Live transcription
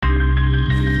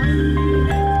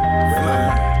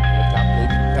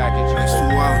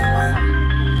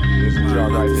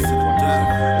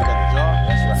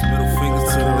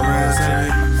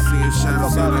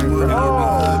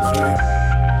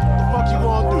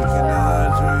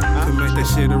that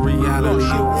shit a reality,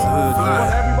 it was hood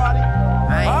dreams.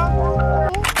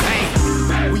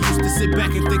 We used to sit back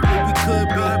and think what we could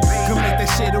be. Could make that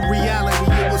shit a reality,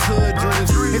 it was hood dreams.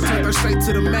 It turned us straight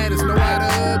to the madness, know how the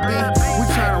hood be. We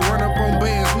tryna run up on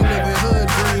bands, we live in hood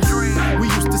dreams. We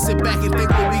used to sit back and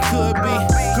think what we could be.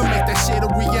 Could make that shit a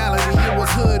reality, it was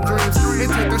hood dreams.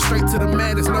 It turned us straight to the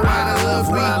madness, know how the hood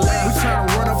be. We tryna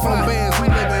run up on bands,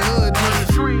 we live in hood dreams.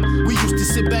 We used to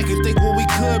sit back and think what we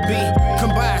could be.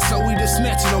 Combine, so we just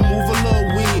snatch it or move a little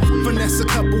weed. Finesse a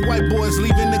couple white boys,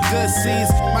 leaving the good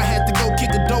seeds. Might have to go kick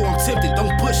a door, I'm tempted,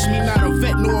 don't push me. Not a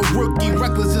vet nor a rookie,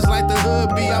 reckless just like the hood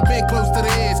be. I've been close to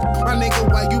the edge, my nigga,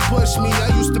 why you push me?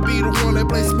 I used to be the one that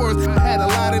played sports. I had a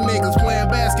lot of niggas playing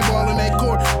basketball in that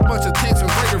court. Bunch of texts and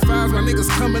breaker files, my niggas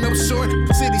coming up short.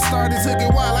 City started, took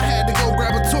it while I had to go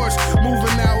grab a torch.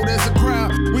 Moving out as a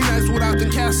crowd, we nice without the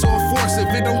castle of force. If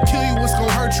it don't kill you, it's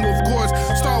gonna hurt you, of course.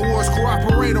 Star Wars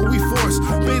cooperator, we force.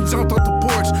 Been jumped off the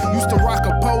porch, used to rock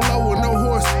a polo with no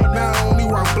horse. Now I only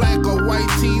rock black or white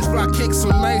tees, block kicks,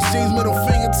 some nice jeans. Middle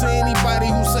finger to anybody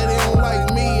who say they don't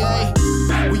like me, eh?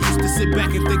 We used to sit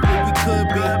back and think what we could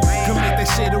be. Could make that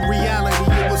shit a reality,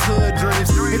 it was hood dreams.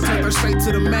 It turned us straight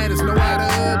to the madness, know how the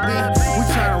hood be. We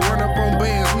tryna run up on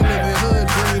bands, we live in hood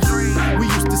dreams. We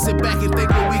used to sit back and think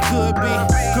what we could be.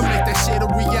 Could make that shit a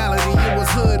reality, it was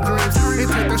hood dreams. It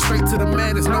turned us straight to the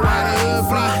madness, know how the hood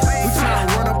be. We tryna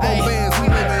run up on bands, we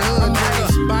live in hood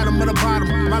dreams. Bottom of the bottom,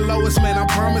 my lowest man, I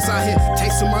promise I hit.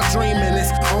 Chasing my dream and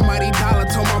this almighty dollar.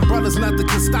 Told my brothers nothing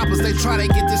can stop us. They try to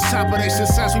get this chopper, they should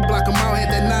sash, we block them out.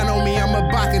 Had that 9 on me, I'm a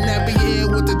bockin', that be here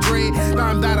with the dread. Now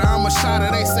I'm daughter, I'm a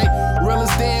shotter. They say real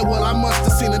is dead, well I must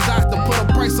have seen a doctor put a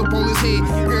price up on his head.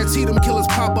 Guarantee them killers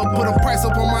pop up, put a price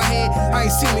up on my head. I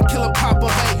ain't seen a killer pop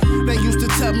up, hey. They used to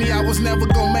tell me I was never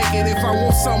gonna make it. If I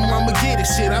want something, I'ma get it,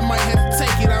 shit, I might have to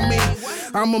take it. I mean,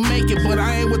 I'ma make it, but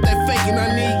I ain't with that faking.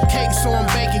 I need cake, so I'm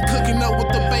baking, cooking up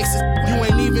with the bases. You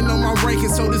ain't even on my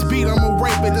ranking, so this beat I'ma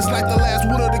rape it. It's like the last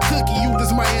wood of the cookie, you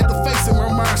just might have to face it.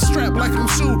 My mind strapped like I'm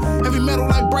shooting heavy metal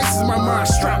like braces. My mind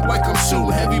strapped like I'm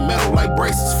shooting heavy metal like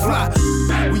braces. Fly.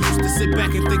 We used to sit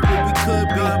back and think what we could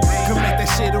be. Could make that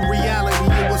shit a reality,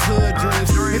 it was hood dreams.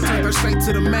 It turned us straight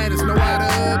to the madness, know how the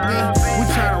hood be. We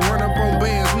tryna run up on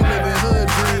bands, we live in hood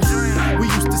dreams. We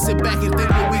used to sit back and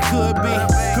think what we could be.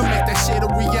 Could make that shit a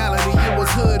reality, it was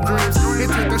hood dreams.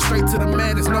 It turned us straight to the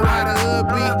madness, know how the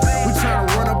hood be. We tryna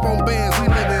run up on bands, we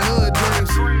live in hood dreams.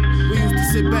 We used to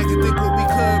sit back and think what we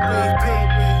could be.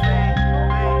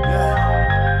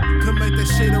 Yeah. Could make that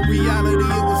shit a reality,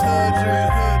 it was hood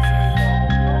dreams.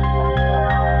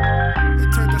 It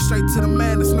turned us straight to the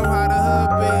madness, know how the hood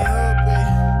be.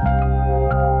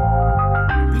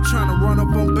 We tryna run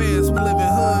up on bands, we live in